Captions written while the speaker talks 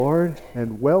Lord,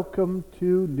 and welcome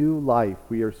to New Life.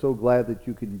 We are so glad that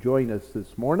you can join us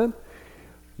this morning.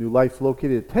 New Life's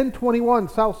located at 1021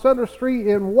 South Center Street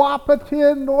in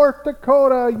Wahpeton, North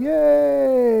Dakota.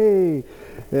 Yay!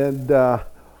 And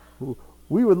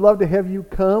we would love to have you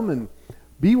come and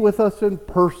be with us in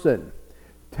person.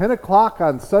 10 o'clock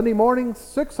on Sunday morning,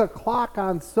 6 o'clock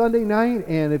on Sunday night,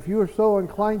 and if you are so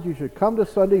inclined, you should come to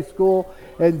Sunday school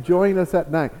and join us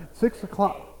at 9. 6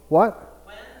 o'clock, what?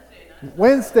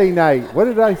 Wednesday night. What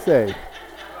did I say?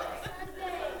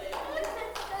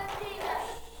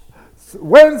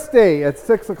 Wednesday at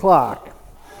 6 o'clock.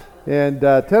 And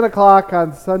 10 o'clock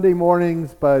on Sunday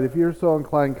mornings. But if you're so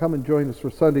inclined, come and join us for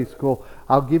Sunday school.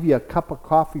 I'll give you a cup of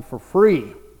coffee for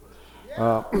free.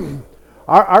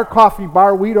 Our coffee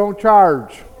bar, we don't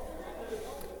charge.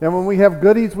 And when we have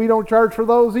goodies, we don't charge for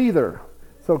those either.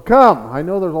 So come. I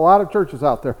know there's a lot of churches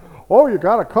out there. Oh, you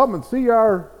got to come and see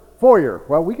our foyer.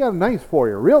 Well, we got a nice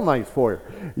foyer, real nice foyer.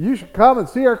 You should come and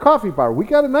see our coffee bar. We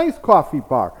got a nice coffee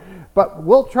bar. But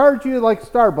we'll charge you like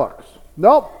Starbucks.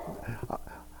 Nope.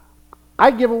 I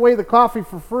give away the coffee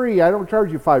for free. I don't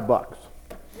charge you $5.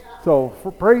 So,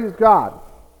 praise God.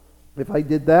 If I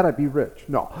did that, I'd be rich.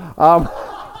 No.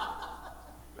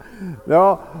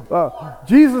 No.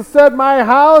 Jesus said, my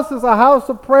house is a house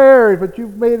of prayer, but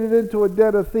you've made it into a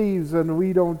den of thieves, and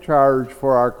we don't charge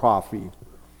for our coffee.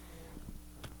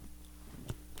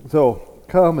 So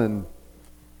come and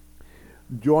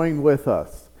join with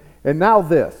us. And now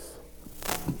this.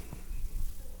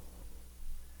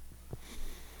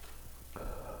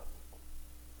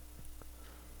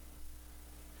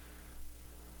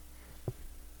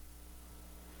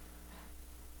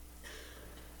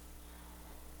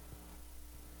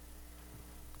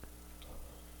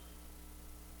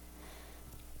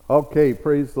 Okay,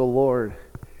 praise the Lord.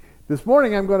 This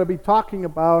morning I'm going to be talking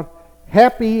about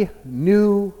happy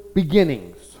new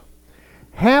beginnings.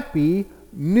 Happy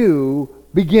new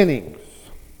beginnings.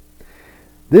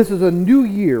 This is a new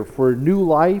year for New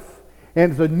Life,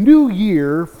 and it's a new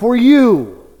year for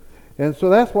you. And so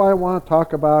that's why I want to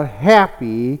talk about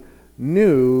happy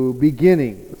new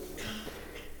beginnings.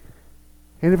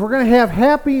 And if we're going to have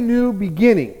happy new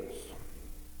beginnings,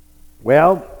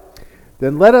 well,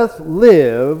 then let us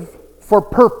live for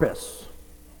purpose.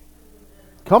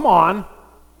 Come on.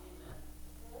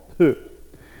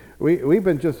 We've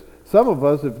been just, some of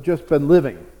us have just been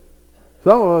living.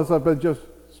 Some of us have been just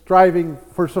striving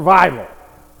for survival.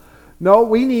 No,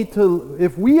 we need to,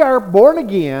 if we are born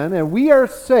again and we are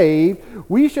saved,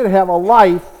 we should have a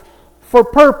life for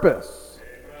purpose.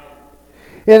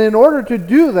 And in order to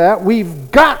do that, we've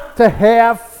got to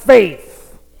have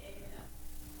faith.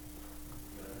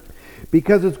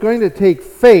 Because it's going to take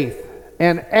faith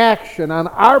and action on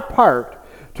our part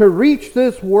to reach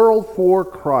this world for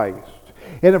Christ.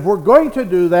 And if we're going to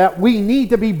do that, we need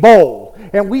to be bold.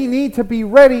 And we need to be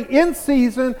ready in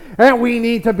season. And we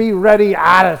need to be ready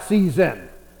out of season.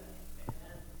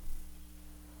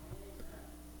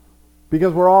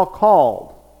 Because we're all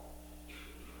called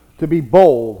to be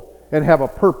bold and have a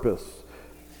purpose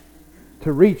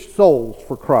to reach souls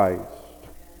for Christ.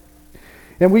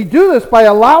 And we do this by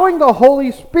allowing the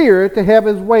Holy Spirit to have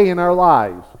His way in our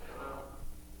lives.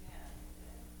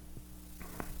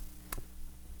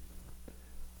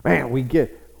 Man, we do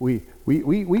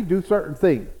certain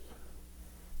things.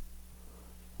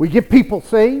 We get people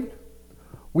saved.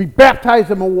 We baptize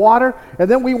them in water. And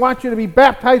then we want you to be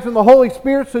baptized in the Holy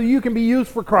Spirit so you can be used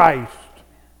for Christ.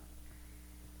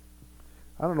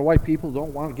 I don't know why people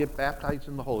don't want to get baptized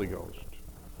in the Holy Ghost.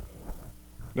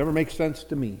 Never makes sense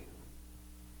to me.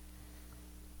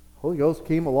 Holy Ghost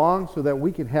came along so that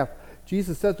we can have,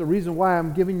 Jesus says the reason why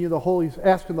I'm giving you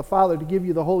asking the Father to give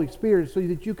you the Holy Spirit so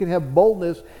that you can have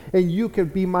boldness and you can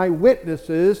be my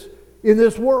witnesses in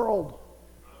this world.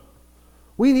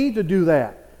 We need to do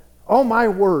that. Oh my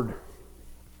word.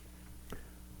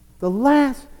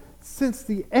 Since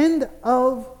the end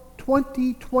of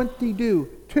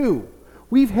 2022,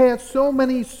 we've had so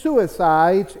many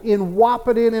suicides in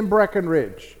Wahpeton and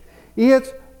Breckenridge.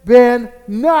 It's been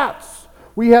nuts.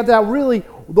 We had the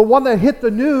one that hit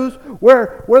the news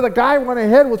where the guy went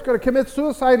ahead and was going to commit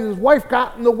suicide and his wife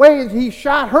got in the way and he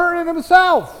shot her and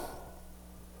himself.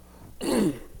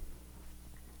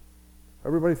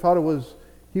 Everybody thought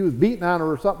he was beating on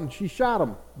her or something. She shot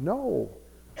him. No.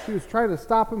 She was trying to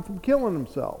stop him from killing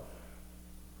himself.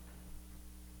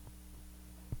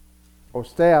 Or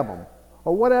stab him.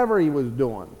 Or whatever he was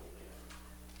doing.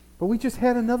 But we just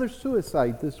had another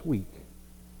suicide this week.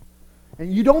 And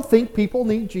you don't think people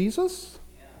need Jesus?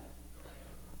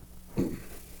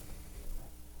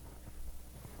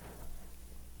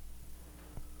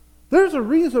 There's a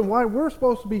reason why we're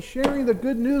supposed to be sharing the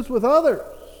good news with others.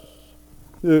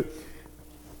 So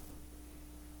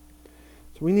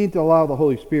we need to allow the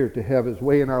Holy Spirit to have His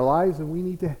way in our lives,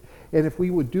 and if we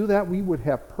would do that, we would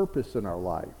have purpose in our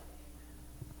life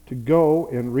to go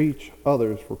and reach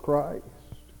others for Christ.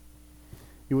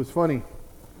 It was funny.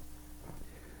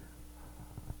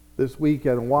 This week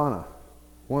at Awana,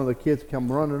 one of the kids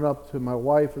came running up to my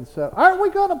wife and said, "Aren't we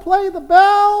going to play the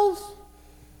bells?"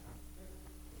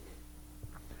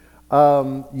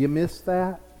 You missed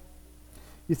that?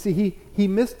 You see, he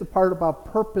missed the part about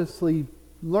purposely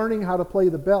learning how to play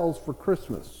the bells for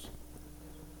Christmas.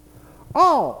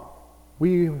 Oh,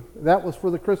 that was for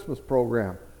the Christmas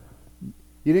program.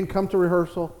 You didn't come to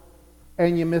rehearsal,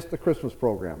 and you missed the Christmas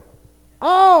program.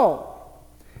 Oh!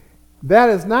 That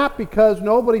is not because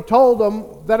nobody told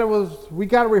them that we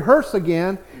got to rehearse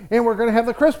again and we're going to have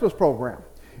the Christmas program.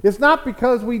 It's not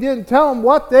because we didn't tell them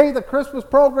what day the Christmas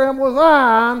program was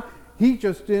on. He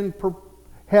just didn't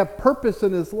have purpose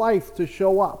in his life to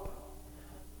show up.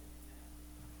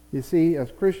 You see,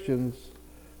 as Christians,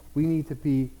 we need to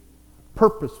be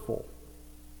purposeful.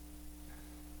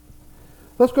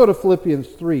 Let's go to Philippians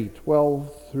 3:12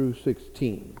 through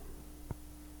 16.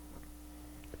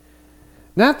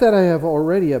 Not that I have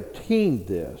already obtained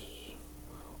this,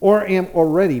 or am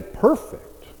already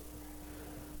perfect,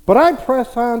 but I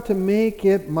press on to make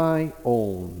it my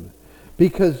own,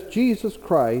 because Jesus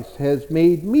Christ has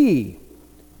made me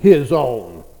His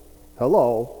own.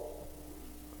 Hello.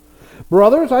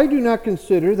 Brothers, I do not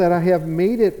consider that I have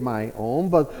made it my own,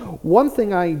 but one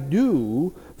thing I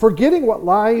do, forgetting what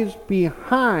lies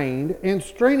behind and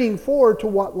straining forward to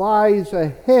what lies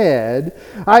ahead,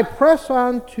 I press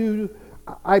on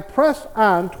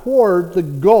toward the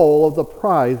goal of the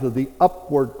prize of the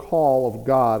upward call of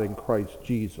God in Christ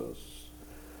Jesus.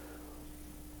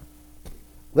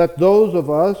 Let those of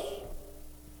us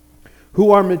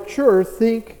who are mature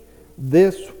think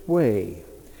this way.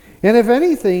 And if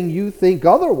anything you think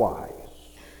otherwise,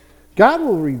 God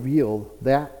will reveal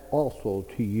that also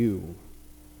to you.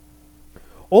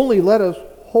 Only let us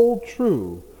hold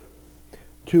true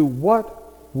to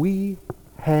what we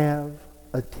have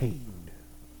attained.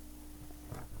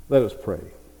 Let us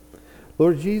pray.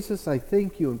 Lord Jesus, I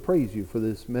thank you and praise you for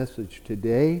this message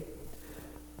today.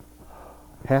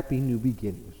 Happy new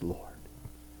beginnings, Lord.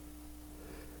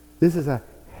 This is a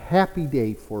happy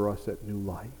day for us at New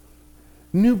Life.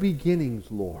 New beginnings,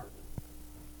 Lord.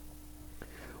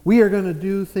 We are going to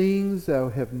do things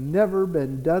that have never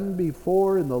been done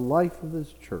before in the life of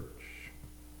this church.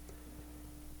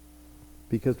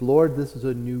 Because, Lord, this is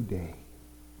a new day.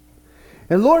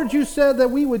 And Lord, you said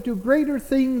that we would do greater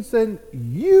things than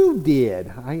you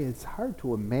did. It's hard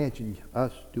to imagine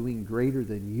us doing greater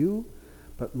than you.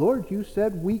 But Lord, you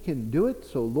said we can do it.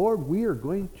 So Lord, we are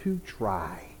going to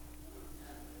try.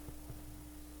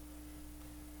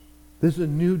 This is a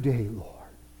new day, Lord.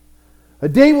 A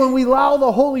day when we allow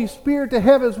the Holy Spirit to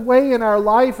have His way in our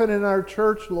life and in our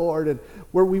church, Lord. And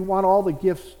where we want all the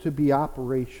gifts to be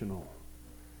operational.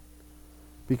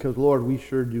 Because Lord, we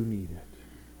sure do need it.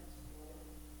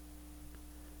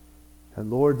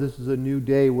 And Lord, this is a new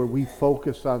day where we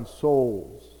focus on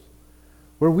souls.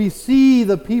 Where we see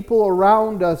the people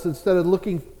around us instead of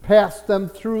looking past them,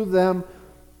 through them,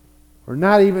 or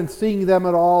not even seeing them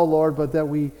at all, Lord, but that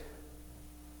we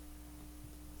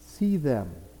see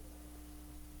them.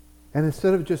 And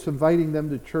instead of just inviting them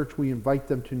to church, we invite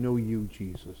them to know you,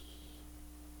 Jesus.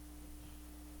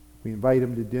 We invite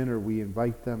them to dinner. We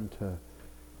invite them to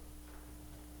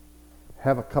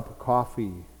have a cup of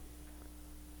coffee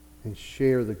and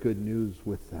share the good news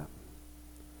with them.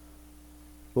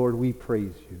 Lord, we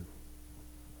praise you.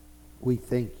 We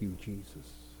thank you, Jesus.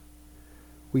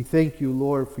 We thank you,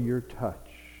 Lord, for your touch,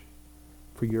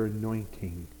 for your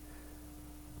anointing,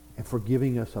 and for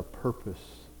giving us a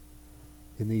purpose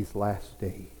in these last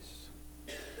days.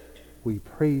 We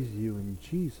praise you in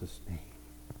Jesus' name.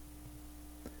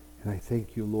 And I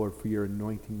thank you, Lord, for your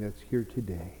anointing that's here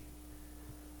today.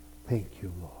 Thank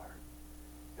you, Lord.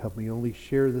 Help me only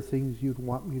share the things you'd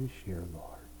want me to share,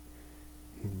 Lord.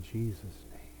 In Jesus'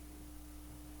 name.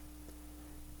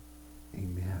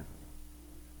 Amen.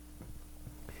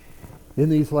 In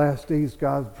these last days,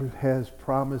 God has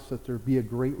promised that there be a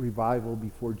great revival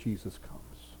before Jesus comes.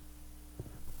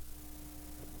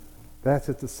 That's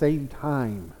at the same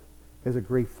time as a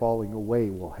great falling away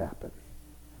will happen.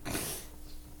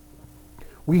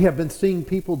 We have been seeing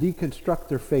people deconstruct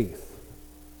their faith.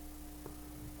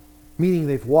 Meaning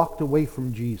they've walked away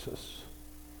from Jesus.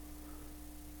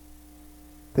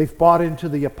 They've bought into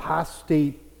the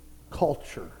apostate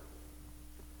culture.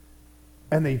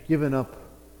 And they've given up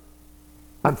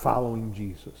on following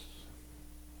Jesus.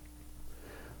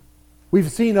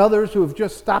 We've seen others who have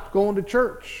just stopped going to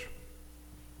church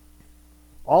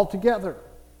altogether.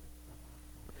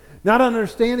 Not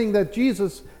understanding that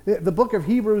Jesus, the book of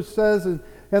Hebrews says, and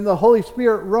the Holy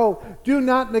Spirit wrote, do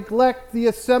not neglect the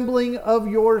assembling of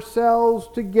yourselves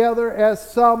together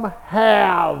as some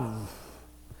have.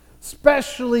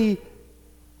 Especially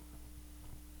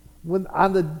with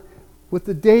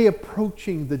the day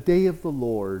approaching, the day of the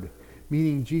Lord,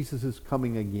 meaning Jesus is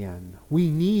coming again. We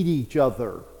need each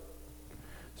other.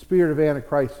 Spirit of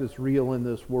Antichrist is real in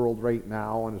this world right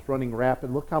now and is running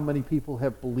rapid. Look how many people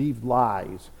have believed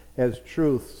lies as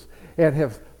truths and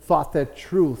have thought that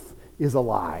truth is a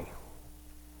lie.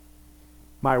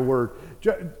 My word.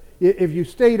 If you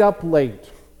stayed up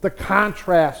late, the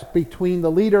contrast between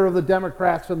the leader of the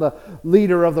Democrats and the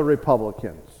leader of the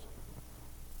Republicans.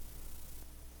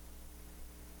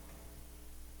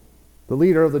 The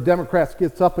leader of the Democrats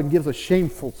gets up and gives a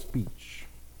shameful speech.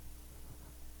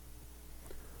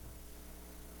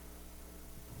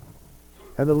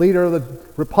 And the leader of the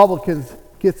Republicans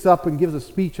gets up and gives a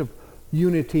speech of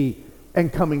unity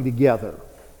and coming together.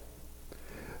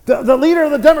 The leader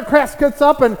of the Democrats gets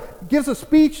up and gives a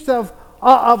speech of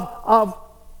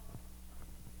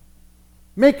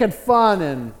making fun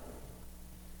and...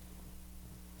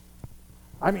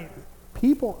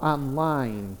 people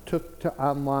online took to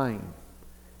online,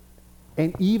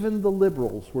 and even the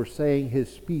liberals were saying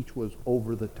his speech was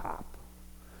over the top.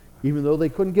 Even though they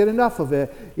couldn't get enough of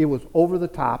it, it was over the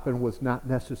top and was not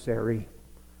necessary.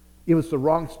 It was the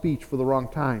wrong speech for the wrong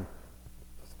time.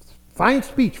 Fine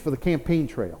speech for the campaign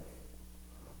trail,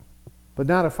 but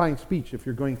not a fine speech if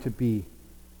you're going to be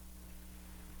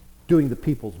doing the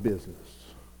people's business.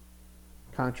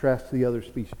 Contrast to the other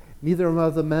speech. Neither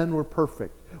of the men were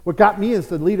perfect. What got me is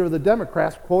the leader of the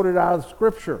Democrats quoted out of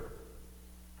Scripture.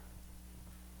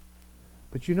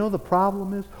 But you know the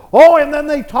problem is? And then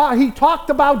he talked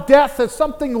about death as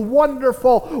something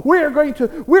wonderful. We're going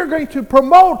to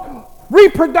promote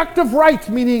reproductive rights,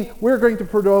 meaning we're going to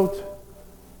promote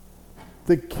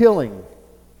the killing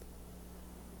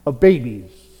of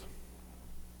babies.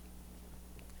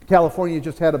 California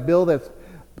just had a bill that's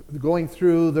going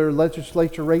through their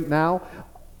legislature right now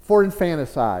for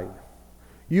infanticide.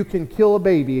 You can kill a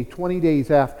baby 20 days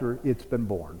after it's been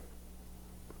born.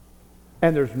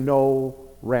 And there's no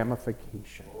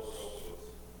ramifications.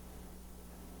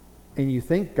 And you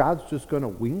think God's just going to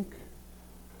wink?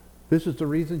 This is the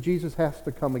reason Jesus has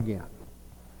to come again.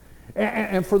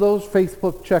 And for those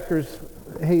Facebook checkers,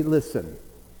 hey, listen.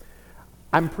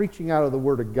 I'm preaching out of the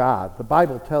Word of God. The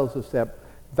Bible tells us that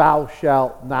thou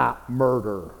shalt not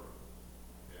murder.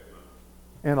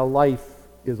 And a life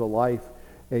is a life.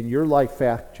 And your life,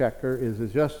 fact checker,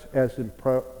 is just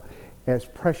as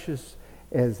precious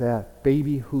as that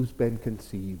baby who's been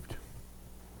conceived.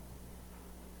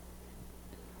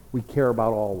 We care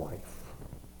about all life.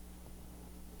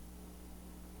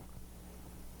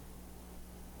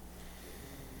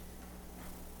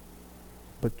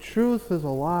 But truth is a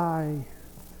lie,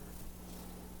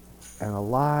 and a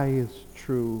lie is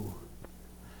true.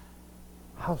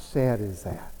 How sad is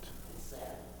that?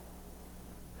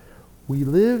 We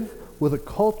live with a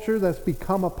culture that's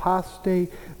become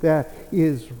apostate, that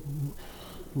is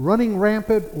running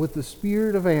rampant with the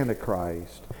spirit of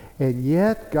Antichrist. And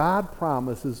yet God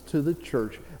promises to the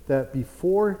church that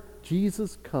before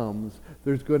Jesus comes,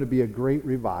 there's going to be a great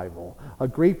revival, a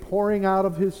great pouring out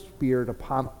of His Spirit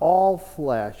upon all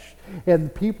flesh.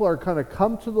 And people are going to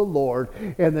come to the Lord,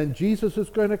 and then Jesus is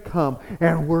going to come,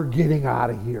 and we're getting out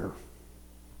of here.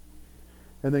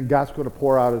 And then God's going to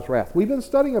pour out His wrath. We've been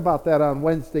studying about that on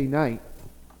Wednesday night.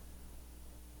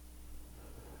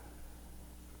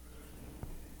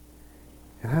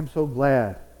 And I'm so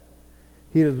glad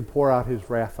He doesn't pour out His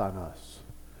wrath on us,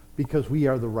 because we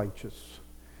are the righteous.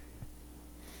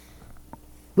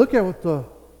 Look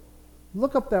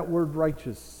up that word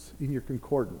righteous in your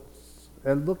concordance,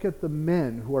 and look at the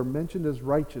men who are mentioned as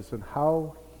righteous and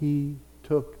how He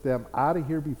took them out of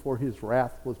here before His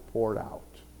wrath was poured out.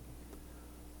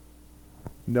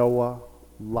 Noah,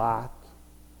 Lot,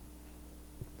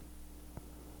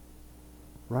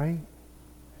 right?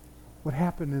 What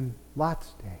happened in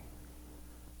Lot's day?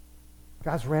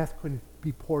 God's wrath couldn't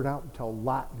be poured out until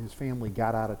Lot and his family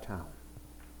got out of town.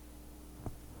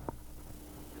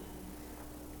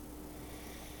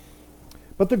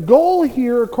 But the goal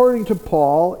here, according to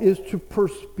Paul, is to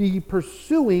be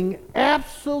pursuing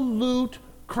absolute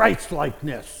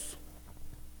Christ-likeness.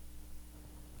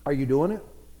 Are you doing it?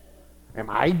 Am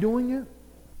I doing it?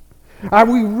 Are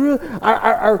we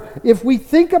if we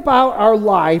think about our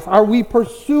life, are we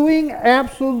pursuing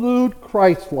absolute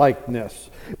Christ-likeness?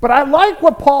 But I like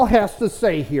what Paul has to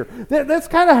say here. This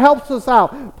kind of helps us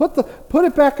out. Put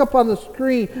it back up on the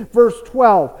screen, verse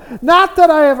 12. Not that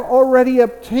I have already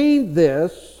obtained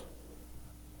this.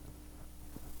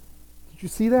 Did you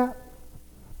see that?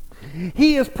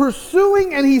 He is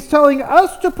pursuing, and he's telling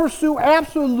us to pursue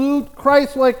absolute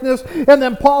Christ-likeness. And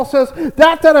then Paul says,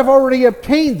 not that I've already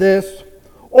obtained this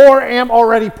or am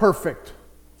already perfect.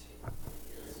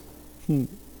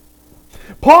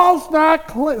 Paul's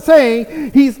not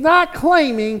saying, he's not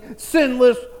claiming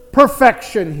sinless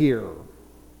perfection here.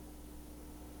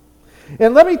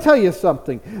 And let me tell you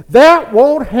something. That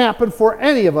won't happen for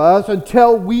any of us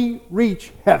until we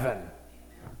reach heaven.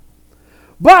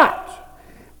 But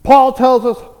Paul tells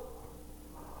us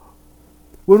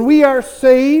when we are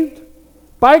saved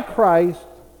by Christ,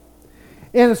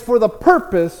 and it's for the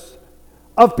purpose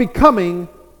of becoming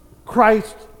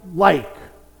Christ-like.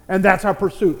 And that's our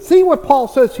pursuit. See what Paul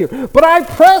says here. But I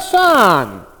press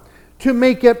on to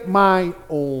make it my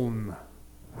own.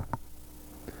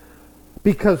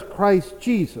 Because Christ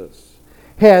Jesus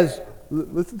has,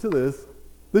 listen to this,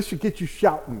 this should get you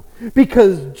shouting.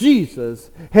 Because Jesus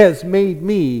has made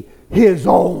me his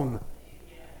own.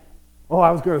 Oh,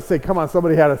 I was going to say, come on,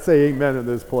 somebody had to say amen in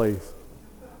this place.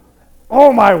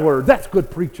 Oh, my word, that's good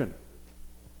preaching,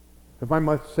 if I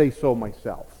must say so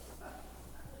myself.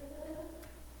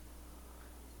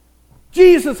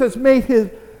 Jesus has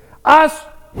made us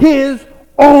his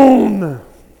own.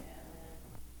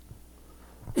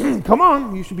 Come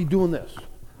on, you should be doing this.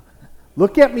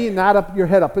 Look at me and nod up your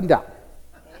head up and down.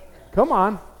 Come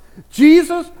on.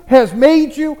 Jesus has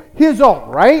made you his own,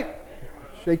 right?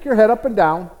 Shake your head up and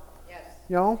down. Yes.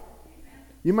 You know,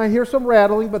 you might hear some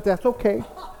rattling, but that's okay.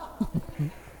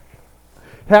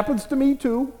 Happens to me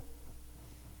too.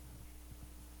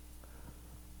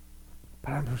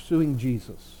 But I'm pursuing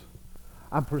Jesus.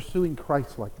 I'm pursuing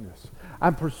Christ-likeness.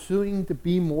 I'm pursuing to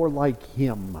be more like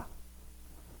him.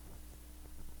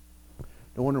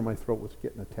 No wonder my throat was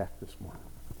getting attacked this morning.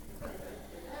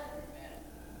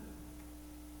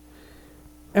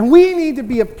 And we need to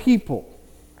be a people.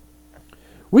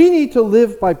 We need to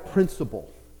live by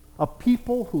principle. A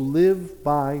people who live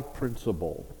by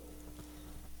principle.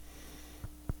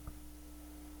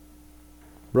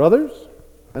 Brothers,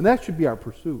 and that should be our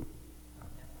pursuit.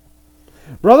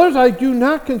 Brothers, I do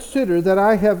not consider that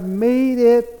I have made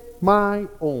it my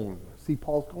own. See,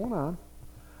 Paul's going on.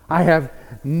 I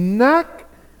do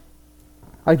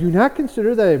not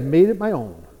consider that I have made it my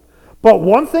own. But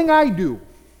one thing I do,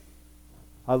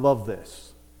 I love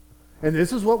this. And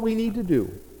this is what we need to do.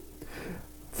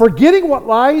 Forgetting what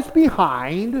lies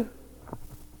behind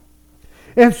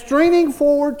and straining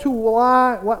forward to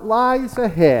what lies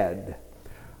ahead.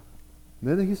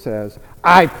 And then he says,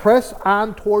 I press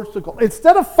on towards the goal.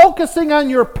 Instead of focusing on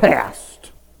your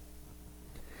past,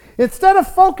 instead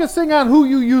of focusing on who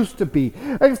you used to be,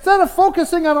 instead of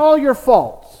focusing on all your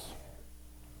faults,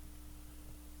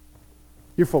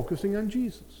 you're focusing on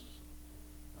Jesus.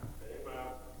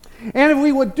 And if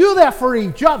we would do that for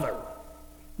each other,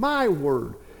 my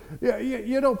word,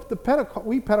 you know,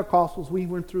 we Pentecostals, we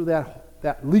went through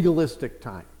that legalistic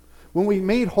time when we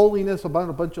made holiness about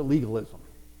a bunch of legalism.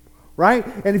 Right?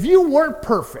 And if you weren't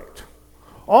perfect,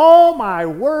 oh my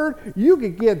word, you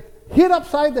could get hit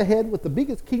upside the head with the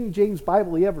biggest King James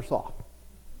Bible he ever saw.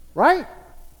 Right?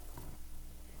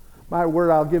 My word,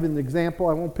 I'll give an example.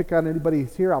 I won't pick on anybody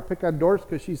who's here. I'll pick on Doris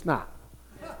because she's not.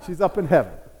 She's up in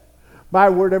heaven. My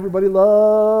word, everybody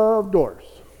loved Doris.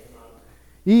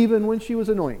 Even when she was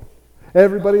annoying.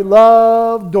 Everybody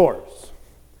loved Doris.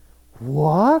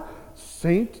 What?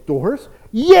 Saint Doris?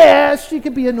 Yes, she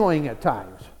could be annoying at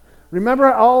times.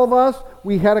 Remember all of us,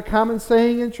 we had a common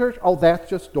saying in church? Oh, that's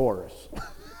just Doris.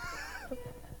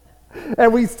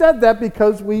 And we said that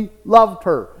because we loved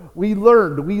her. We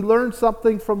learned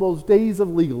something from those days of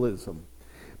legalism.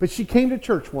 But she came to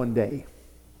church one day,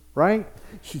 right?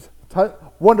 She's a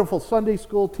wonderful Sunday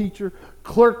school teacher,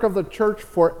 clerk of the church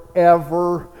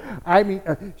forever. I mean,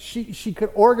 she could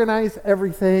organize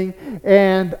everything.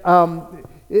 And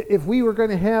if we were going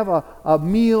to have a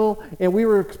meal and we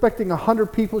were expecting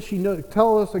 100 people, she'd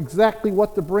tell us exactly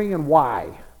what to bring and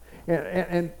why.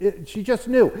 She just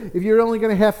knew. If you're only going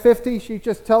to have 50, she'd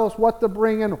just tell us what to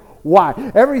bring and why.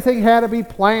 Everything had to be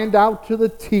planned out to the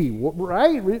T,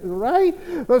 right? Right?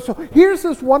 So here's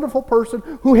this wonderful person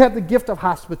who had the gift of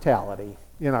hospitality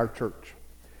in our church.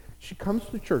 She comes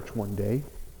to church one day.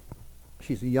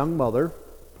 She's a young mother,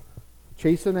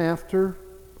 chasing after.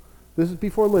 This is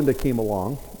before Linda came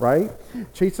along, right?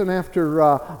 Chasing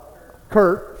after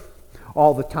Kurt.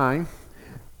 all the time.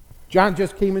 John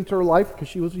just came into her life because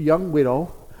she was a young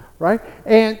widow, right?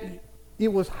 And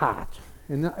it was hot.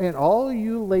 And all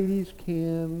you ladies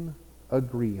can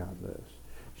agree on this.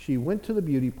 She went to the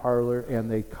beauty parlor and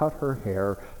they cut her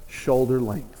hair shoulder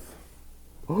length.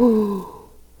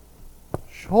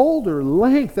 Shoulder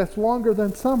length, that's longer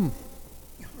than some.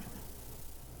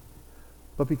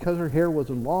 But because her hair was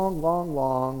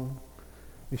long,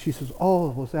 and she says, oh,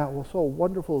 was that so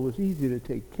wonderful, it was easy to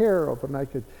take care of, and I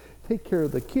could take care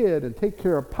of the kid and take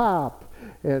care of Pop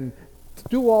and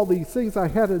do all these things I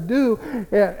had to do.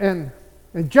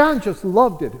 And John just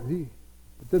loved it. It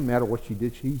didn't matter what she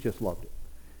did, he just loved it.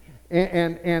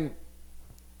 And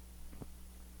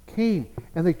came,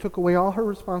 and they took away all her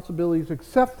responsibilities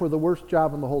except for the worst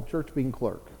job in the whole church, being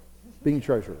clerk, being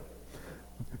treasurer.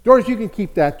 Doris, you can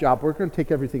keep that job. We're going to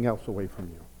take everything else away from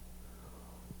you.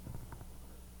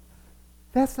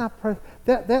 That's not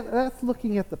that's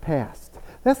looking at the past.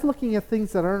 That's looking at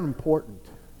things that aren't important.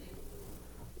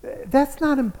 That's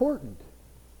not important.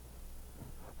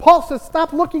 Paul says,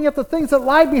 stop looking at the things that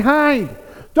lie behind.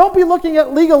 Don't be looking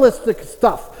at legalistic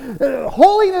stuff.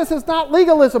 Holiness is not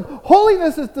legalism.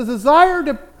 Holiness is the desire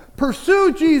to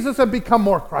pursue Jesus and become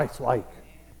more Christ-like.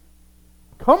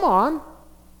 Come on.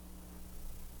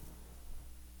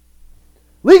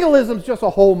 Legalism is just a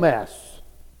whole mess.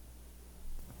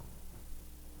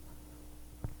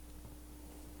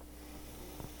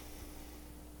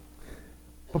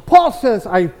 But Paul says,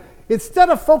 instead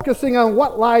of focusing on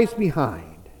what lies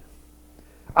behind,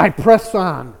 I press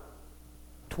on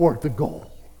toward the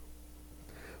goal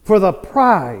for the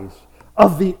prize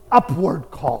of the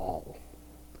upward call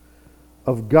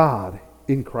of God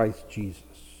in Christ Jesus.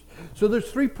 So there's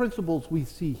three principles we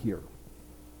see here.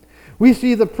 We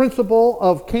see the principle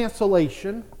of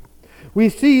cancellation, we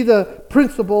see the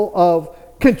principle of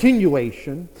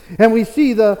continuation, and we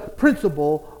see the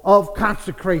principle of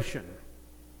consecration.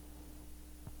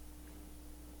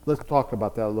 Let's talk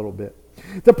about that a little bit.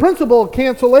 The principle of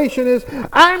cancellation is,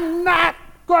 I'm not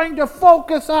going to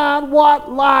focus on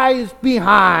what lies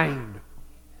behind.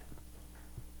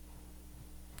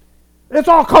 It's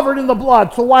all covered in the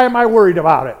blood, so why am I worried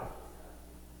about it?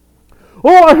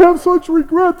 Oh, I have such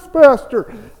regrets,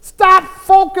 Pastor. Stop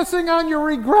focusing on your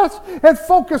regrets and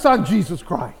focus on Jesus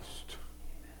Christ.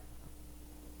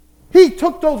 He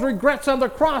took those regrets on the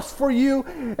cross for you,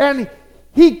 and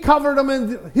He covered them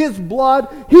in His blood.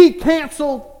 He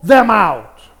canceled them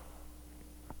out.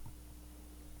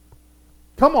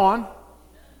 Come on.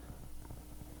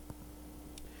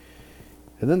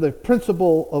 And then the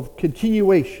principle of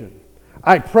continuation.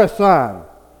 I press on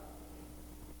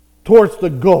towards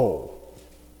the goal.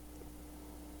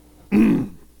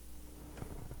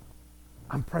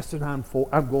 I'm pressing on.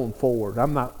 I'm going forward.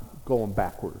 I'm not going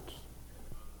backwards.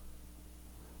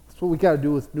 That's what we got to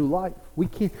do with New Life. We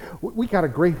got a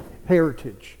great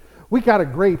heritage. We got a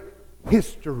great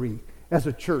history as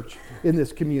a church in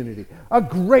this community. A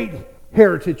great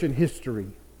heritage and history.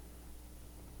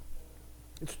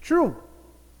 It's true.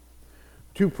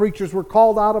 2 preachers were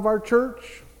called out of our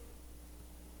church.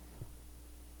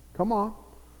 Come on.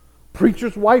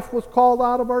 Preacher's wife was called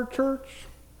out of our church.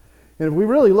 And if we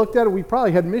really looked at it, we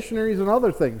probably had missionaries and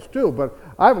other things too. But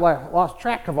I've lost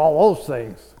track of all those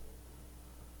things.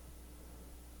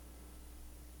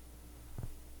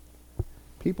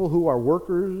 People who are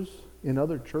workers in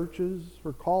other churches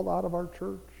were called out of our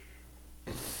church.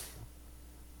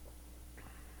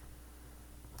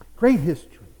 Great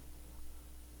history.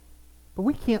 But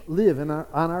we can't live on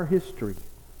our history.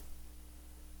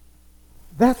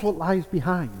 That's what lies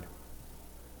behind.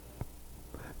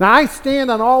 Now, I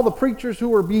stand on all the preachers who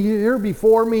were here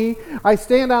before me. I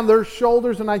stand on their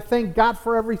shoulders, and I thank God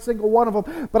for every single one of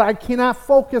them. But I cannot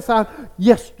focus on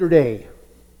yesterday.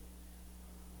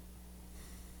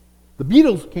 The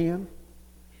Beatles can.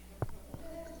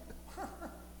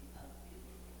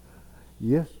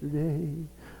 Yesterday.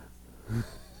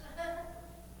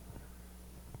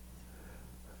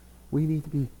 We need to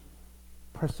be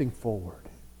pressing forward.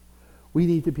 We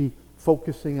need to be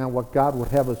focusing on what God would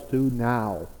have us do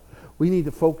now. We need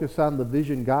to focus on the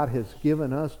vision God has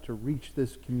given us to reach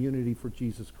this community for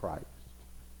Jesus Christ.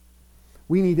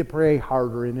 We need to pray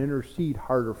harder and intercede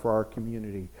harder for our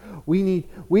community. We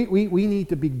need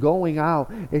to be going out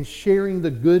and sharing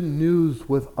the good news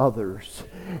with others.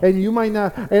 And you might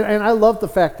not, and I love the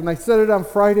fact, and I said it on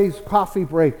Friday's coffee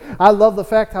break, I love the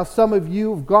fact how some of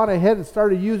you have gone ahead and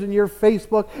started using your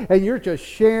Facebook, and you're just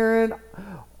sharing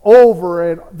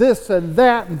over and this and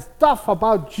that and stuff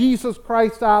about Jesus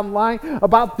Christ online,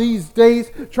 about these days,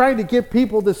 trying to get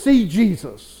people to see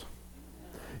Jesus.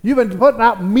 You've been putting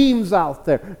out memes out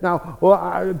there. Now,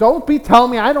 don't be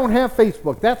telling me I don't have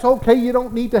Facebook. That's okay. You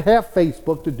don't need to have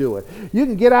Facebook to do it. You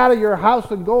can get out of your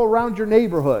house and go around your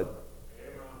neighborhood.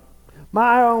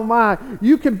 My, oh my.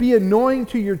 You can be annoying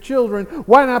to your children.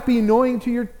 Why not be annoying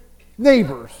to your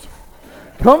neighbors?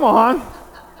 Come on.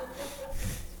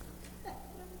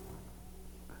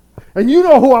 And you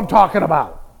know who I'm talking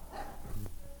about.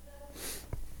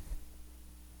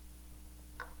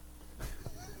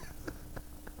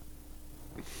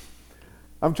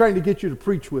 I'm trying to get you to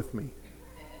preach with me.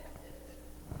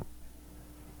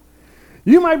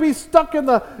 You might be stuck in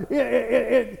the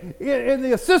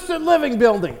assisted living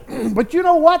building, but you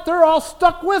know what? They're all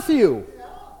stuck with you.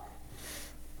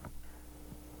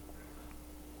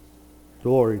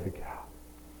 Glory to God.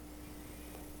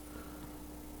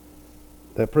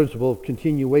 That principle of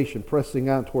continuation,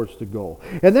 pressing on towards the goal.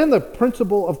 And then the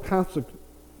principle of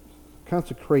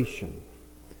consecration.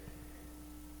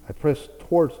 I press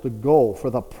towards the goal for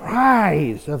the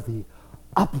prize of the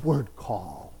upward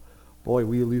call. Boy,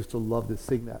 we used to love to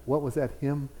sing that. What was that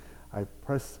hymn? I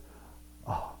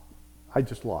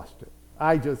just lost it.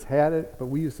 I just had it, but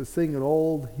we used to sing an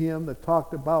old hymn that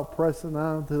talked about pressing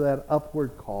on to that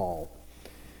upward call.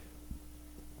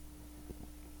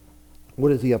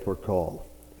 What is the upward call?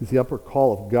 It's the upward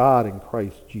call of God in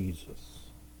Christ Jesus,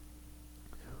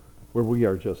 where we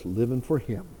are just living for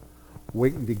Him,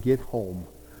 waiting to get home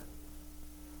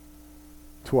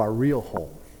to our real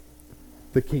home,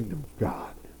 the kingdom of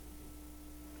God.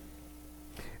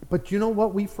 But you know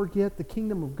what we forget? The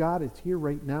kingdom of God is here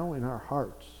right now in our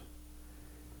hearts.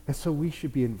 And so we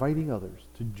should be inviting others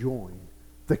to join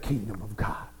the kingdom of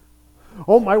God.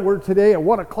 Oh, my word, today at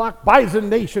 1 o'clock, Bison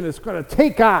Nation is going to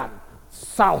take on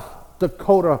South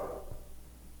Dakota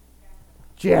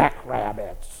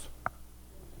Jackrabbits.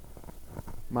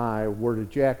 My word, a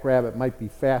jackrabbit might be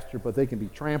faster, but they can be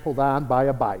trampled on by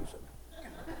a bison.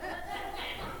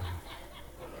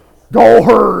 Go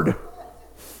herd!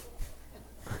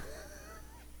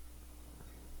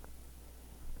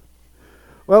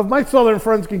 Well, if my southern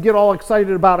friends can get all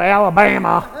excited about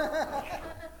Alabama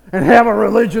and have a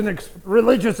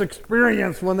religious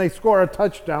experience when they score a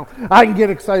touchdown, I can get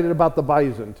excited about the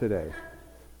bison today.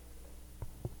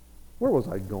 Where was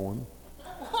I going?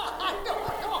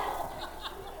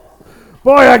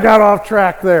 Boy, I got off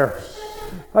track there.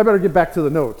 I better get back to the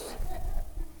notes.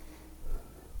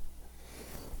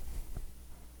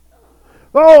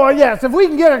 Oh, yes, if we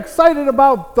can get excited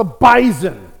about the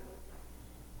bison.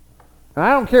 And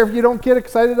I don't care if you don't get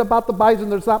excited about the bison.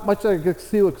 There's not much that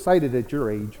gets too excited at your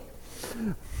age.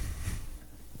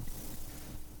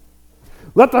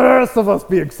 Let the rest of us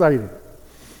be excited.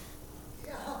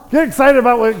 Get excited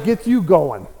about what gets you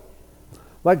going.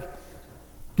 Like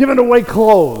giving away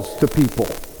clothes to people.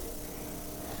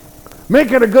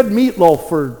 Making a good meatloaf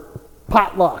for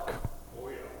potluck.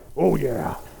 Oh,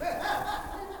 yeah.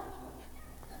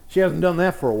 She hasn't done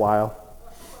that for a while.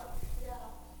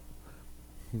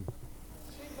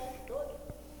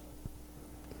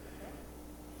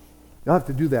 You'll have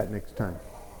to do that next time.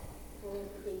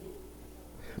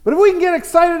 But if we can get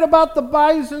excited about the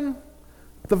bison,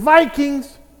 the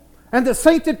Vikings, and the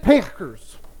Sainted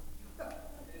Packers,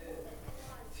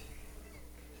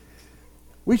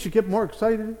 we should get more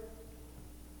excited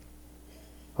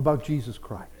about Jesus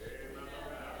Christ.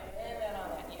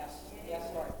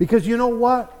 Because you know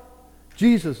what?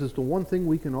 Jesus is the one thing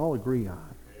we can all agree on.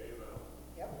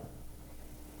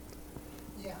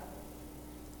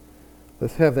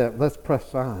 Let's have that. Let's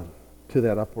press on to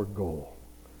that upward goal.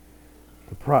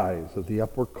 The prize of the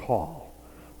upward call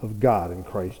of God in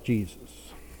Christ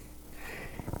Jesus.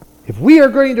 If we are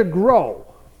going to grow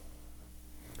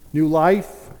new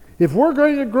life, if we're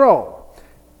going to grow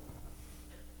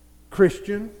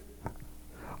Christian,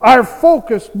 our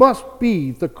focus must be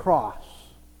the cross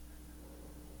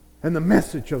and the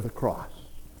message of the cross.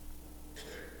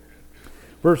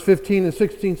 Verse 15 and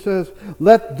 16 says,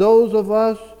 let those of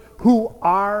us who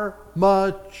are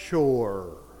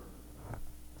mature.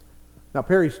 Now,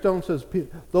 Perry Stone says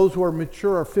those who are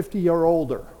mature are 50 or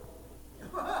older.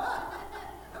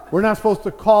 We're not supposed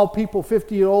to call people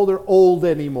 50 or older old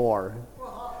anymore.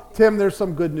 Tim, there's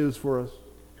some good news for us.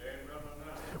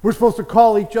 We're supposed to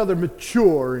call each other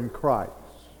mature in Christ.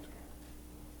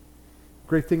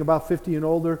 Great thing about 50 and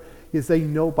older is they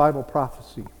know Bible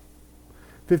prophecy.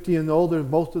 50 and older,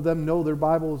 most of them know their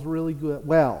Bible is really good,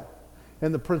 well.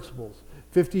 And the principles.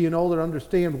 50 and older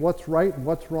understand what's right and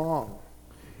what's wrong.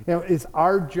 And it's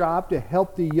our job to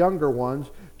help the younger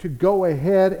ones to go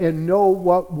ahead and know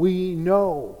what we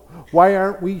know? Why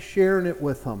aren't we sharing it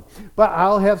with them? But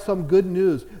I'll have some good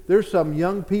news. There's some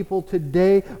young people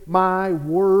today, my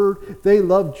word, they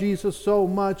love Jesus so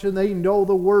much and they know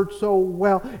the word so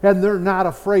well, and they're not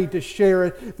afraid to share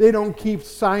it. They don't keep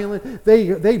silent.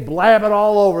 They blab it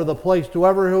all over the place to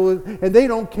whoever, and they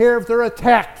don't care if they're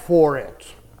attacked for it.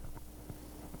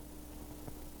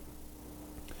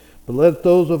 But let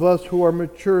those of us who are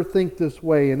mature think this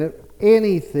way, and if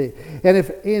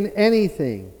in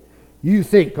anything you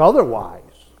think otherwise.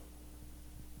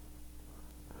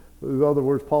 In other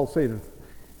words, Paul's saying,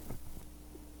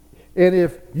 and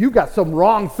if you got some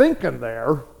wrong thinking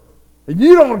there, and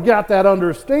you don't got that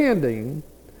understanding,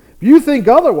 if you think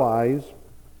otherwise,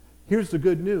 here's the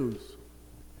good news.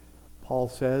 Paul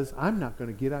says, I'm not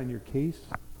going to get on your case,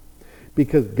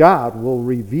 because God will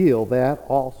reveal that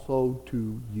also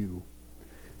to you.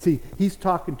 See, he's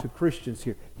talking to Christians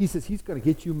here. He says he's going to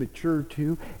get you mature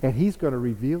too, and he's going to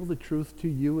reveal the truth to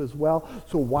you as well.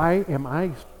 So why am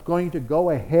I going to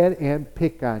go ahead and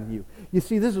pick on you? You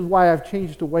see, this is why I've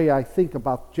changed the way I think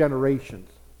about generations.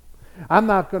 I'm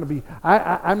not going to be,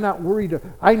 I'm not worried.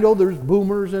 I know there's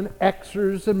boomers and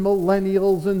Xers and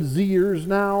millennials and Zers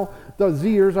now. The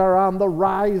Zers are on the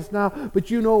rise now. But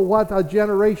you know what a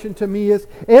generation to me is?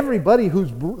 Everybody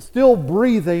who's still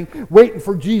breathing, waiting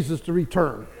for Jesus to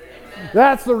return.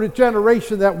 That's the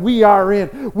generation that we are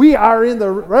in. We are in the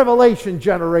Revelation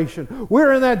generation.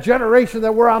 We're in that generation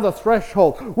that we're on the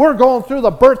threshold. We're going through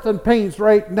the birth and pains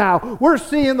right now. We're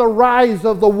seeing the rise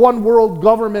of the one world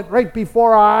government right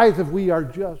before our eyes if we are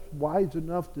just wise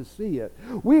enough to see it.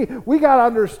 We got to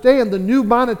understand the new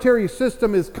monetary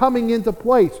system is coming into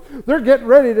place. They're getting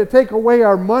ready to take away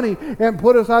our money and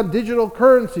put us on digital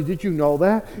currency. Did you know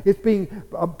that? It's being,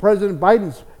 President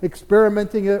Biden's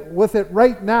experimenting with it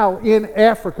right now in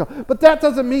Africa. But that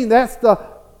doesn't mean that's the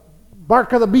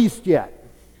mark of the beast yet.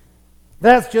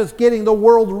 That's just getting the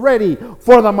world ready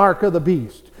for the mark of the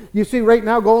beast. You see, right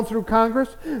now going through Congress,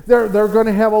 they're going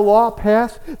to have a law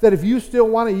passed that if you still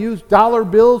want to use dollar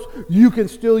bills, you can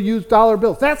still use dollar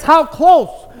bills. That's how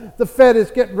close the Fed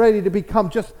is getting ready to become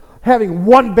just having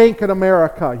one bank in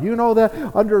America. You know that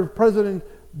under President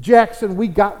Jackson, we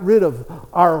got rid of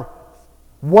our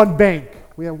one bank.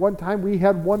 We had one time we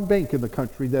had one bank in the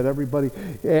country that everybody,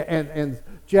 and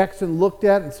Jackson looked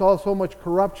at and saw so much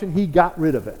corruption, he got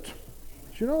rid of it.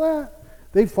 Did you know that?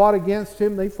 They fought against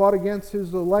him. They fought against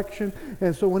his election.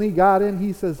 And so when he got in,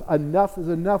 he says, enough is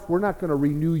enough. We're not going to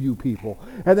renew you people.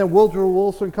 And then Woodrow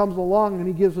Wilson comes along and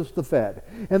he gives us the Fed.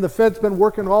 And the Fed's been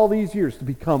working all these years to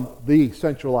become the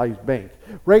centralized bank.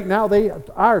 Right now, they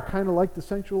are kind of like the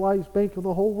centralized bank of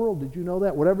the whole world. Did you know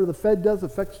that? Whatever the Fed does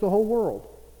affects the whole world.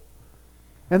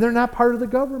 And they're not part of the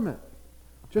government.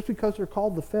 Just because they're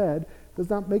called the Fed does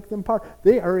not make them part.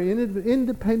 They are an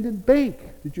independent bank.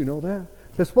 Did you know that?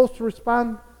 They're supposed to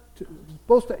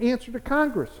answer to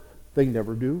Congress. They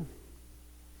never do.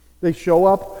 They show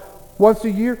up once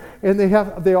a year, and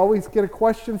they always get a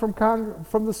question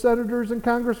from the senators and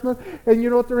congressmen, and you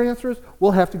know what their answer is?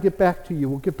 We'll have to get back to you.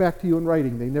 We'll get back to you in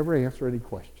writing. They never answer any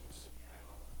questions.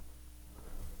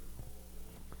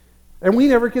 And we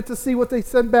never get to see what they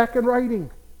send back in writing.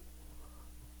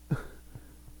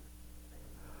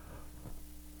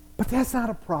 But that's not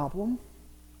a problem.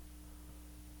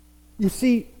 You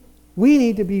see, we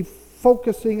need to be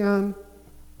focusing on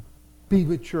be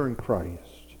mature in Christ.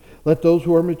 Let those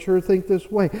who are mature think this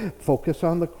way. Focus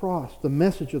on the cross, the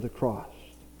message of the cross.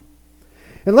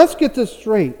 And let's get this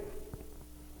straight.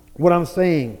 What I'm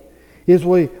saying is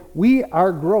we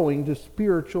are growing to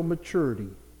spiritual maturity.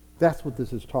 That's what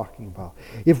this is talking about.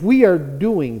 If we are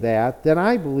doing that, then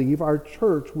I believe our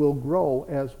church will grow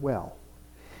as well.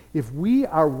 If we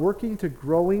are working to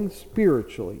growing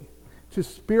spiritually, to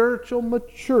spiritual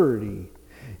maturity,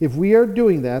 if we are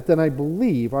doing that, then I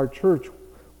believe our church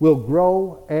will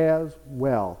grow as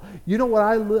well. You know what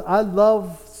I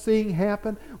love seeing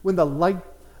happen? When the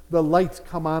lights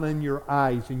come on in your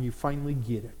eyes and you finally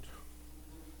get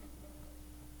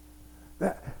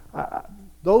it.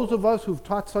 Those of us who've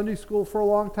taught Sunday school for a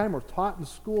long time or taught in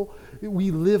school,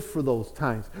 we live for those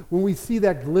times. When we see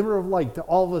that glimmer of light,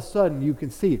 all of a sudden you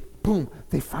can see it. Boom,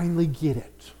 they finally get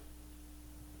it.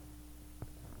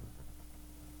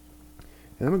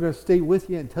 And I'm going to stay with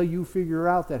you until you figure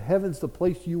out that heaven's the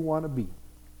place you want to be.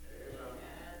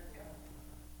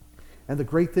 And the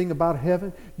great thing about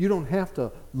heaven, you don't have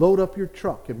to load up your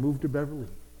truck and move to Beverly.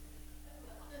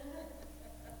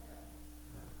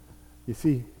 You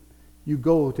see, you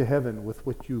go to heaven with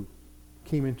what you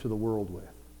came into the world with.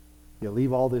 You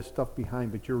leave all this stuff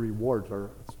behind, but your rewards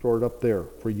are stored up there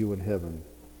for you in heaven.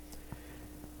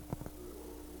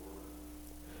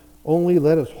 Only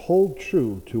let us hold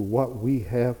true to what we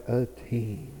have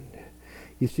attained.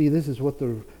 You see, this is what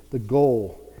the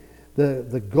goal.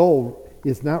 The goal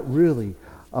is not really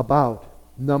about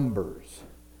numbers,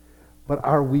 but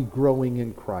are we growing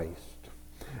in Christ?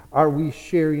 Are we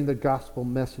sharing the gospel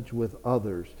message with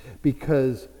others?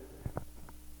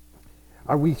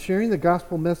 Are we sharing the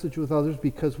gospel message with others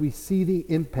because we see the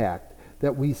impact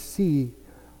that we see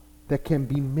that can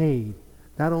be made,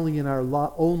 not only in our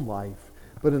own life,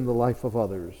 but in the life of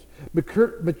others?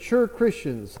 Mature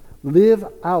Christians live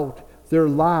out their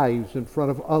lives in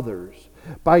front of others.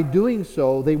 By doing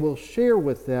so, they will share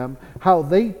with them how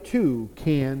they too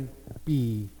can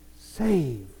be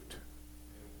saved.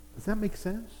 Does that make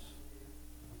sense?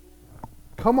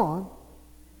 Come on.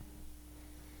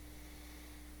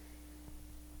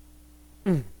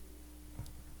 The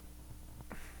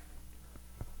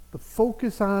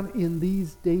focus on in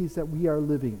these days that we are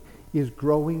living is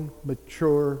growing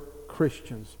mature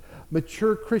Christians.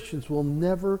 Mature Christians will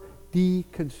never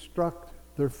deconstruct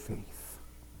their faith.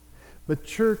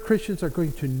 Mature Christians are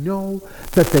going to know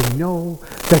that they know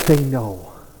that they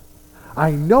know.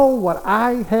 I know what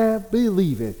I have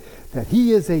believed, that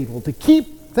he is able to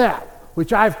keep that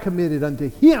which I've committed unto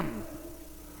him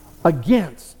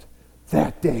against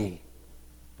that day.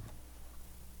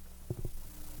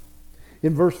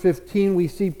 In verse 15, we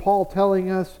see Paul telling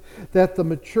us that the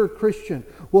mature Christian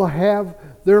will have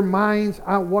their minds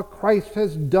on what Christ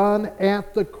has done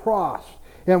at the cross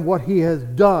and what he has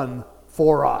done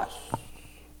for us.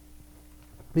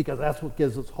 Because that's what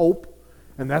gives us hope,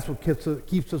 and that's what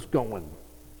keeps us going.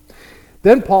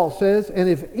 Then Paul says, and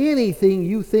if anything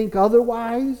you think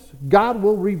otherwise, God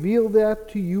will reveal that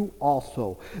to you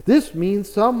also. This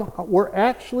means some were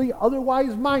actually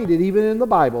otherwise minded even in the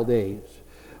Bible days.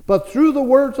 But through the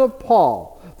words of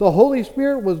Paul, the Holy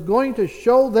Spirit was going to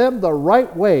show them the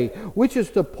right way, which is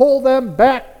to pull them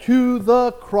back to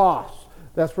the cross.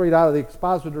 That's right out of the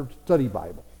Expositor Study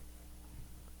Bible.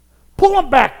 Pull them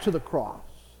back to the cross.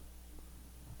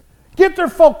 Get their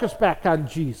focus back on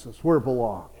Jesus, where it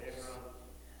belongs.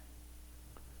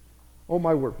 Oh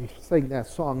my word, we sang that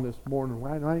song this morning.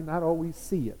 I might not always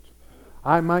see it.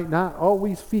 I might not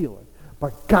always feel it.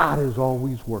 But God is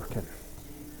always working.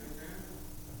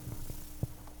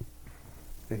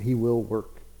 And he will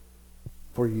work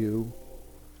for you.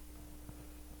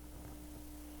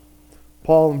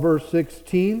 Paul in verse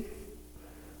 16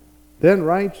 then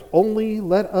writes, only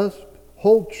let us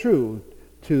hold true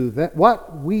to that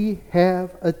what we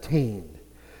have attained.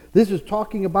 This is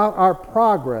talking about our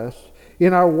progress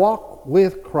in our walk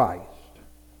with Christ.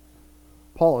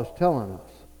 Paul is telling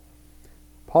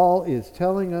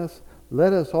us,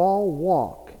 let us all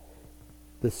walk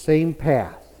the same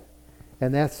path.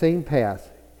 And that same path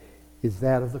is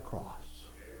that of the cross.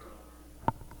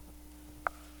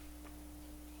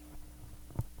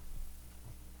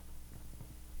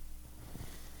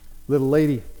 Little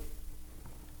lady,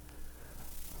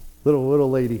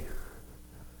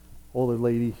 older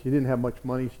lady, she didn't have much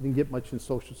money. She didn't get much in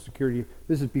Social Security.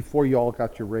 This is before you all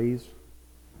got your raise.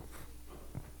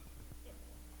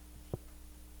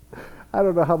 I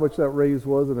don't know how much that raise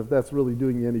was and if that's really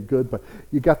doing you any good, but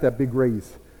you got that big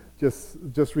raise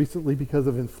just recently because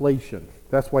of inflation.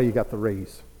 That's why you got the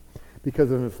raise. Because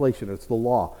of inflation. It's the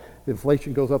law.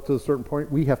 Inflation goes up to a certain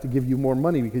point, we have to give you more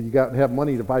money because you got to have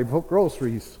money to buy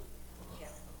groceries.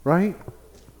 Right?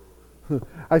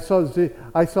 I saw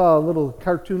a little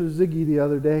cartoon of Ziggy the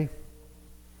other day.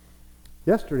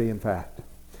 Yesterday, in fact.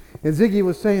 And Ziggy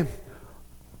was saying,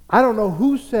 I don't know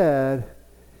who said,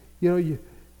 that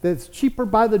it's cheaper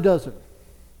by the dozen.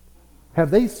 Have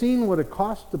they seen what it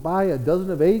costs to buy a dozen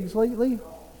of eggs lately?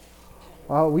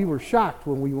 We were shocked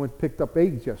when we went and picked up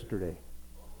eggs yesterday.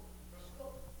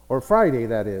 Or Friday,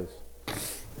 that is.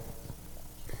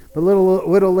 The little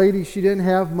widow lady, she didn't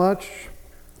have much.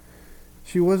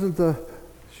 She wasn't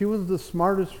the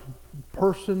smartest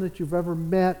person that you've ever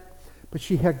met, but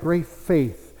she had great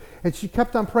faith. And she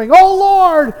kept on praying, oh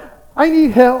Lord, I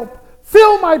need help.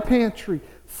 Fill my pantry.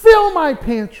 Fill my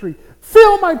pantry.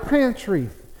 Fill my pantry.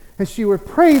 And she would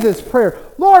pray this prayer,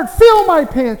 Lord, fill my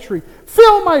pantry.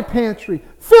 Fill my pantry.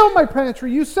 Fill my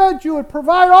pantry. You said you would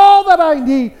provide all that I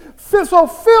need. So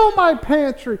fill my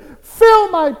pantry. Fill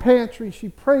my pantry. She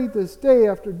prayed this day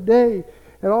after day.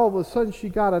 And all of a sudden she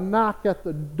got a knock at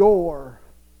the door.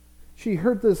 She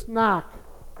heard this knock.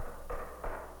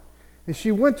 And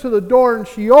she went to the door and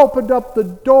she opened up the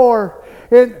door.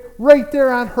 And right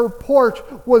there on her porch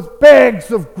was bags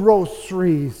of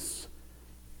groceries.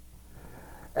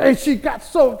 And she got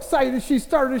so excited she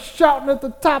started shouting at the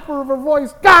top of her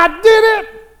voice, God did it!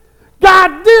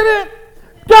 God did it!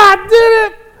 God did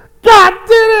it! God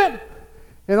did it!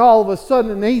 And all of a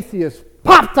sudden an atheist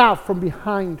popped out from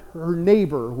behind her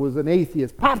neighbor, who was an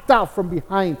atheist, popped out from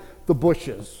behind the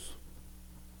bushes.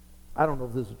 I don't know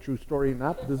if this is a true story or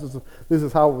not, but this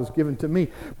is how it was given to me.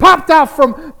 Popped out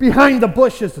from behind the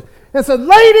bushes and said,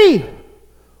 "Lady,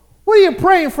 what are you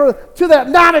praying for to that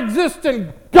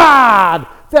non-existent God,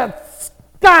 that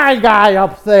sky guy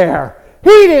up there? He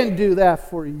didn't do that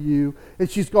for you." And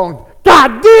she's going,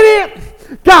 "God did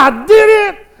it! God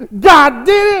did it! God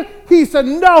did it!" He said,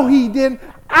 "No, he didn't.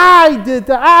 I did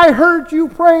that. I heard you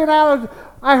praying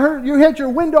I heard you had your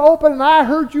window open, and I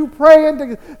heard you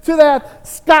praying to that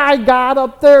sky God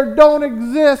up there don't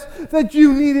exist, that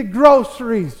you needed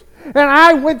groceries. And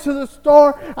I went to the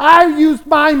store, I used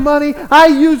my money, I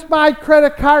used my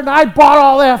credit card, and I bought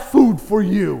all that food for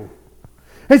you."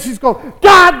 And she's going,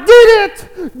 "God did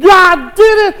it! God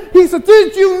did it!" He said,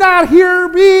 "Did you not hear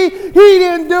me? He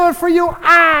didn't do it for you.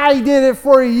 I did it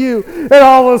for you." And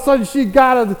all of a sudden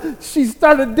she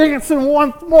started dancing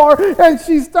once more, and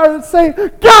she started saying,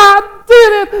 "God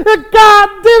did it! And God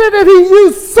did it! And he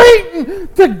used Satan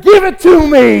to give it to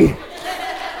me."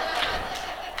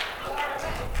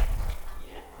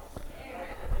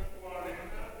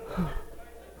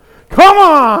 Come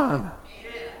on!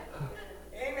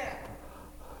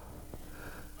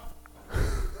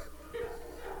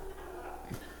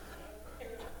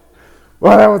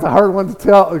 Well, that was a hard one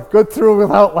to go through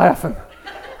without laughing.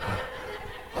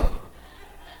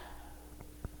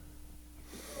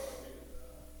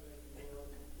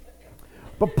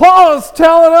 But Paul is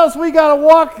telling us we got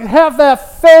to have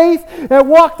that faith and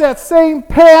walk that same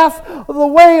path of the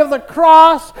way of the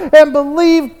cross and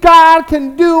believe God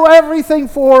can do everything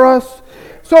for us.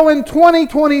 So in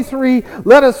 2023,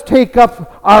 let us take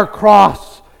up our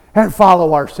cross and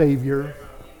follow our Savior.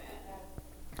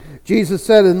 Jesus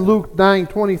said in Luke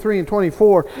 9:23 and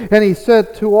 24, and he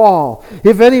said to all,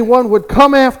 "If anyone would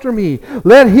come after me,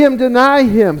 let him deny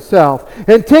himself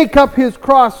and take up his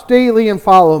cross daily and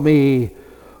follow me.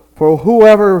 For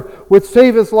whoever would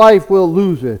save his life will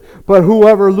lose it, but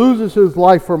whoever loses his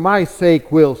life for my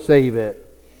sake will save it."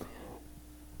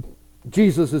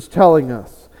 Jesus is telling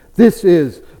us this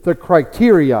is the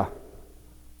criteria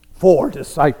for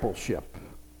discipleship.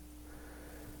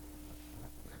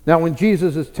 Now, when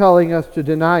Jesus is telling us to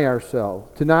deny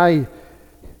ourselves,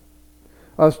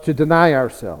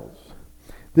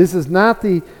 this is not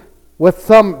what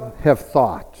some have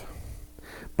thought,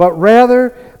 but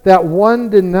rather that one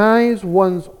denies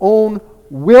one's own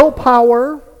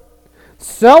willpower,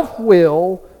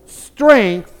 self-will,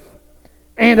 strength,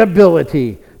 and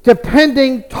ability,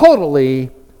 depending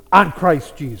totally on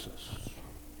Christ Jesus.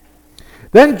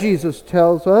 Then Jesus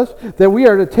tells us that we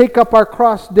are to take up our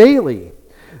cross daily.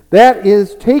 That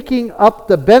is taking up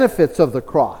the benefits of the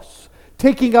cross.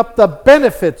 Taking up the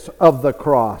benefits of the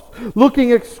cross.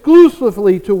 Looking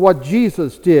exclusively to what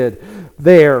Jesus did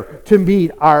there to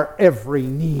meet our every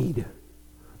need.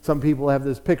 Some people have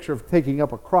this picture of taking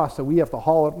up a cross that we have to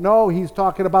haul up. No, he's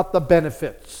talking about the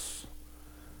benefits.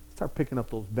 Start picking up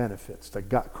those benefits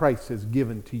that Christ has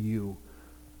given to you.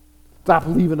 Stop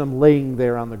leaving them laying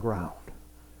there on the ground.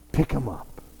 Pick them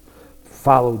up.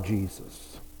 Follow Jesus.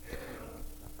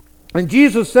 And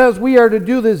Jesus says we are to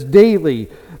do this daily.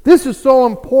 This is so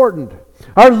important,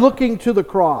 our looking to the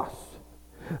cross,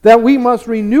 that we must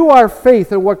renew our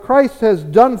faith in what Christ has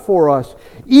done for us,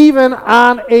 even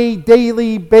on a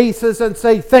daily basis, and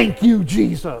say, "Thank you,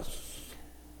 Jesus."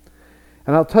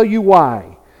 And I'll tell you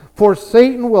why. For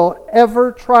Satan will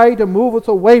ever try to move us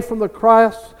away from the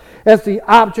cross as the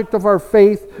object of our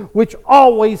faith, which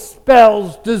always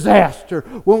spells disaster.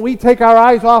 When we take our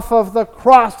eyes off of the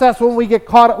cross, that's when we can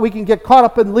get caught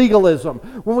up in legalism.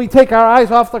 When we take our eyes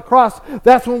off the cross,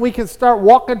 that's when we can start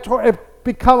walking toward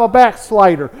become a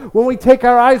backslider. When we take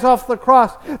our eyes off the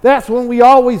cross, that's when we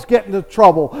always get into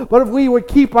trouble. But if we would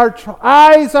keep our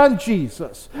eyes on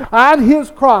Jesus, on his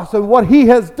cross, and what he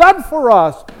has done for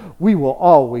us, we will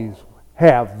always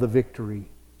have the victory.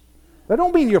 That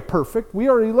don't mean you're perfect. We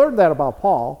already learned that about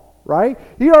Paul, right?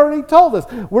 He already told us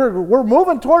we're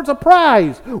moving towards a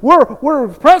prize. We're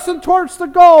pressing towards the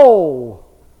goal.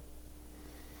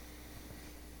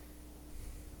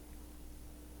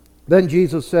 Then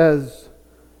Jesus says,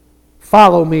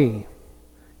 "Follow me."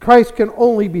 Christ can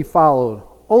only be followed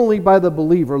only by the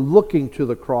believer looking to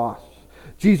the cross.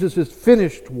 Jesus'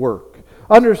 finished work,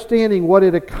 understanding what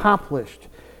it accomplished,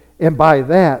 and by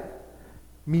that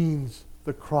means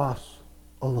the cross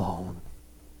alone.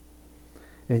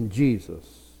 And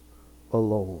Jesus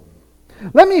alone.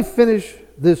 Let me finish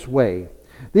this way.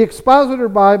 The Expositor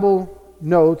Bible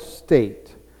notes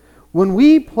state, when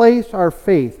we place our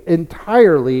faith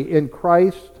entirely in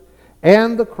Christ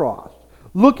and the cross,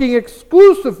 looking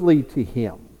exclusively to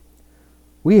Him,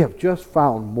 we have just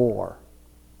found more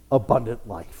abundant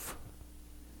life.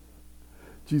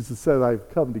 Jesus said, I've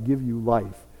come to give you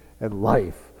life, and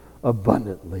life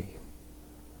abundantly.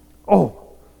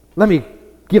 Oh, let me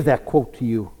give that quote to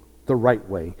you the right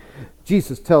way.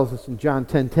 Jesus tells us in John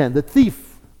 10:10, the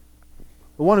thief,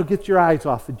 the one who gets your eyes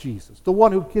off of Jesus, the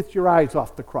one who gets your eyes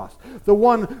off the cross, the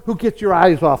one who gets your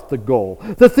eyes off the goal.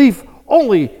 The thief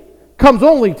comes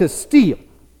only to steal,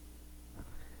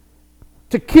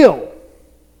 to kill,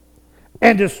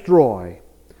 and destroy.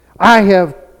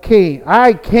 I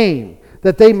came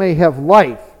that they may have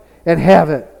life and have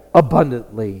it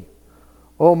abundantly.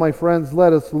 Oh, my friends,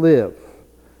 let us live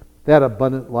that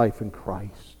abundant life in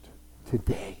Christ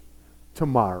today,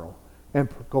 tomorrow, and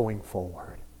going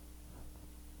forward.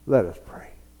 Let us pray.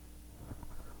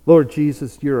 Lord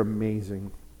Jesus, you're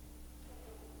amazing.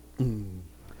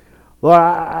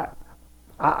 Lord,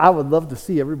 I would love to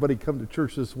see everybody come to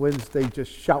church this Wednesday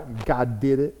just shouting, God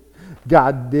did it,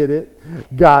 God did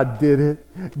it, God did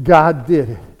it, God did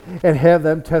it, and have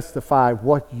them testify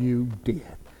what you did,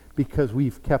 because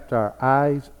we've kept our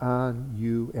eyes on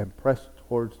you and pressed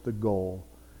towards the goal,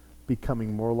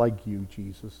 becoming more like you,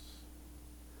 Jesus.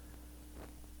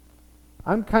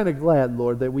 I'm kind of glad,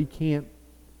 Lord, that we can't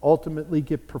ultimately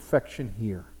get perfection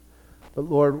here. But,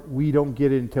 Lord, we don't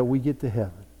get it until we get to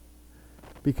heaven.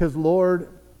 Because, Lord,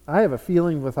 I have a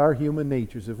feeling with our human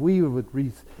natures, if we would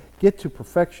get to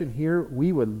perfection here,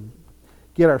 we would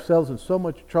get ourselves in so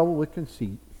much trouble with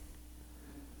conceit.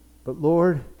 But,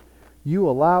 Lord, you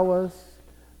allow us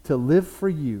to live for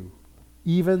you,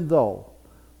 even though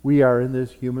we are in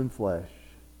this human flesh,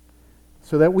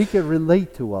 so that we can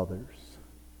relate to others.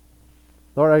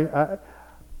 Lord,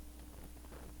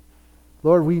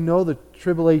 Lord, we know the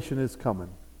tribulation is coming.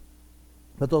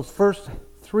 But those first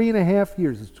 3.5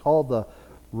 years is called the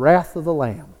wrath of the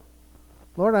Lamb.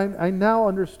 Lord, I now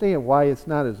understand why it's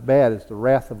not as bad as the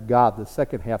wrath of God, the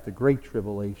second half, the great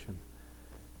tribulation.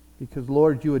 Because,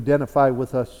 Lord, you identify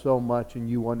with us so much and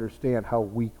you understand how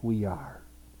weak we are.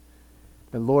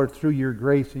 And, Lord, through your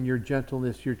grace and your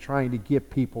gentleness, you're trying to get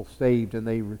people saved, and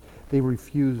they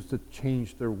refuse to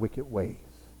change their wicked ways.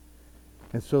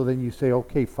 And so then you say,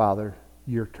 okay, Father,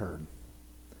 your turn.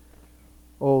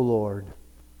 Oh, Lord,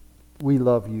 we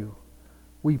love you.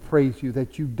 We praise you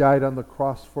that you died on the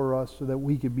cross for us so that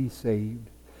we could be saved.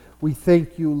 We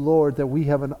thank you, Lord, that we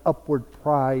have an upward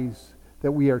prize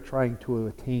that we are trying to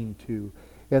attain to,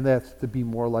 and that's to be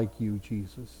more like you,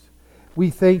 Jesus. We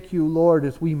thank you, Lord,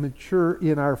 as we mature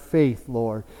in our faith,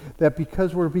 Lord, that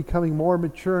because we're becoming more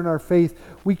mature in our faith,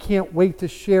 we can't wait to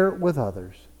share it with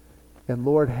others. And,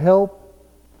 Lord, help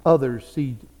others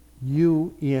see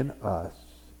you in us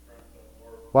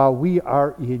while we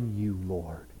are in you,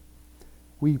 Lord.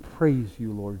 We praise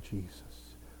you, Lord Jesus.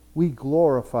 We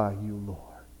glorify you,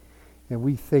 Lord. And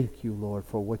we thank you, Lord,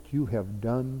 for what you have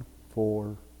done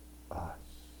for us.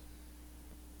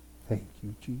 Thank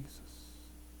you, Jesus.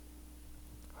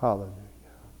 Hallelujah.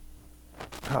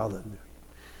 Hallelujah.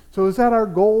 So is that our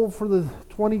goal for the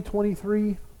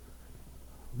 2023?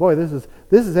 Boy, this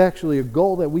is actually a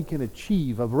goal that we can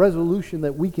achieve, a resolution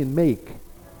that we can make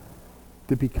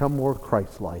to become more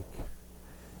Christ-like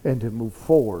and to move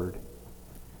forward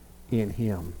in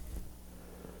Him.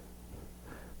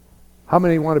 How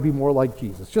many want to be more like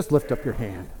Jesus? Just lift up your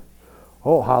hand.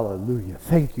 Oh, hallelujah.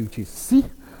 Thank you, Jesus. See?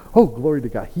 Oh, glory to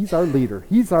God. He's our leader.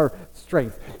 He's our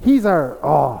strength. He's our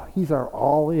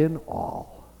all in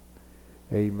all.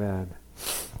 Amen.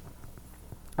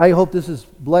 I hope this has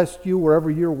blessed you wherever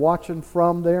you're watching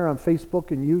from there on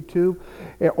Facebook and YouTube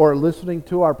or listening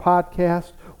to our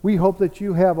podcast. We hope that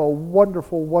you have a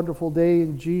wonderful, wonderful day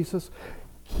in Jesus.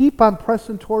 Keep on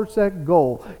pressing towards that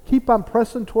goal. Keep on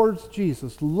pressing towards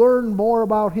Jesus. Learn more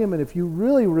about Him. And if you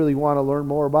really, really want to learn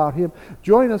more about Him,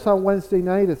 join us on Wednesday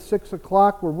night at 6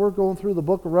 o'clock where we're going through the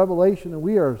book of Revelation, and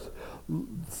we are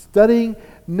studying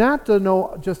not to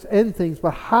know just end things,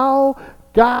 but how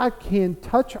God can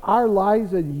touch our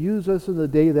lives and use us in the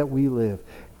day that we live.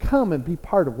 Come and be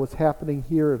part of what's happening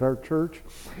here at our church.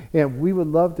 And we would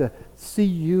love to see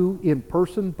you in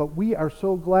person, but we are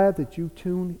so glad that you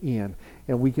tune in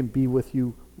and we can be with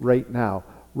you right now,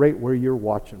 right where you're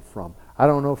watching from. I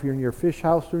don't know if you're in your fish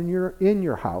house or you're in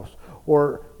your house,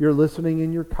 or you're listening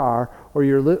in your car, or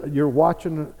you're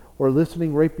watching or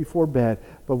listening right before bed,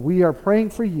 but we are praying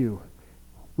for you.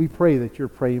 We pray that you're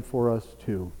praying for us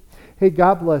too. Hey,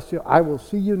 God bless you. I will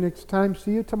see you next time.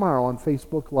 See you tomorrow on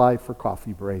Facebook Live for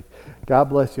Coffee Break. God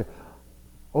bless you.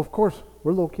 Of course,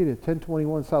 we're located at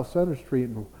 1021 South Center Street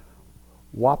in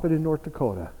Wahpeton, North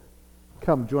Dakota.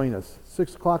 come join us.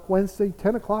 6 o'clock Wednesday,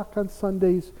 10 o'clock on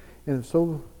Sundays, and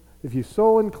if you're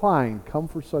so inclined, come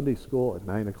for Sunday school at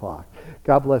 9 o'clock.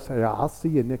 God bless you. I'll see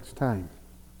you next time.